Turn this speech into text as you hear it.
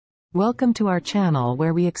Welcome to our channel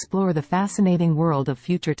where we explore the fascinating world of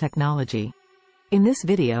future technology. In this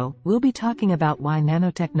video, we'll be talking about why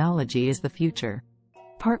nanotechnology is the future.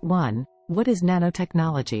 Part 1. What is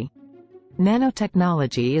nanotechnology?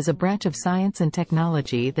 Nanotechnology is a branch of science and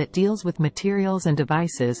technology that deals with materials and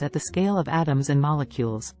devices at the scale of atoms and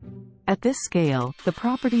molecules. At this scale, the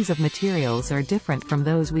properties of materials are different from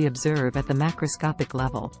those we observe at the macroscopic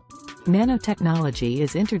level. Nanotechnology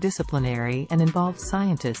is interdisciplinary and involves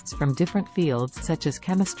scientists from different fields such as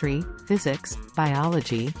chemistry, physics,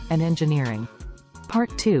 biology, and engineering.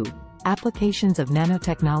 Part 2. Applications of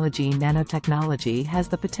nanotechnology. Nanotechnology has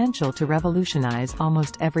the potential to revolutionize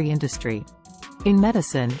almost every industry. In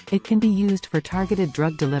medicine, it can be used for targeted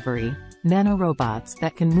drug delivery, nanorobots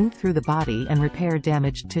that can move through the body and repair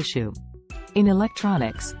damaged tissue. In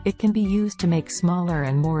electronics, it can be used to make smaller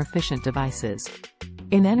and more efficient devices.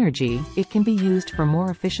 In energy, it can be used for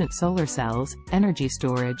more efficient solar cells, energy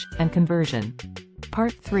storage, and conversion.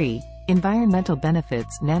 Part 3. Environmental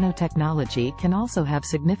benefits. Nanotechnology can also have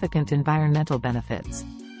significant environmental benefits.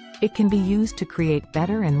 It can be used to create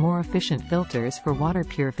better and more efficient filters for water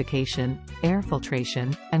purification, air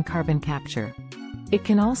filtration, and carbon capture. It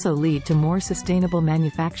can also lead to more sustainable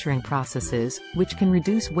manufacturing processes, which can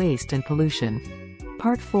reduce waste and pollution.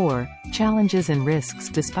 Part 4. Challenges and risks.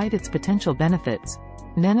 Despite its potential benefits,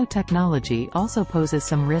 nanotechnology also poses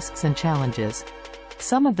some risks and challenges.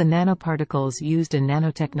 Some of the nanoparticles used in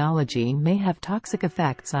nanotechnology may have toxic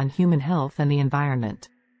effects on human health and the environment.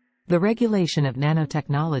 The regulation of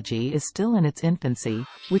nanotechnology is still in its infancy,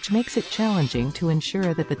 which makes it challenging to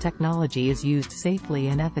ensure that the technology is used safely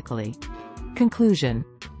and ethically. Conclusion.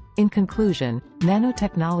 In conclusion,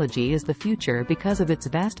 nanotechnology is the future because of its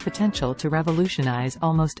vast potential to revolutionize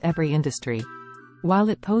almost every industry. While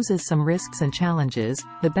it poses some risks and challenges,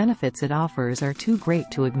 the benefits it offers are too great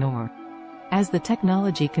to ignore. As the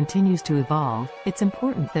technology continues to evolve, it's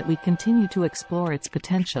important that we continue to explore its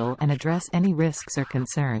potential and address any risks or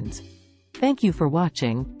concerns. Thank you for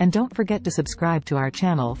watching, and don't forget to subscribe to our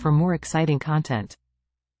channel for more exciting content.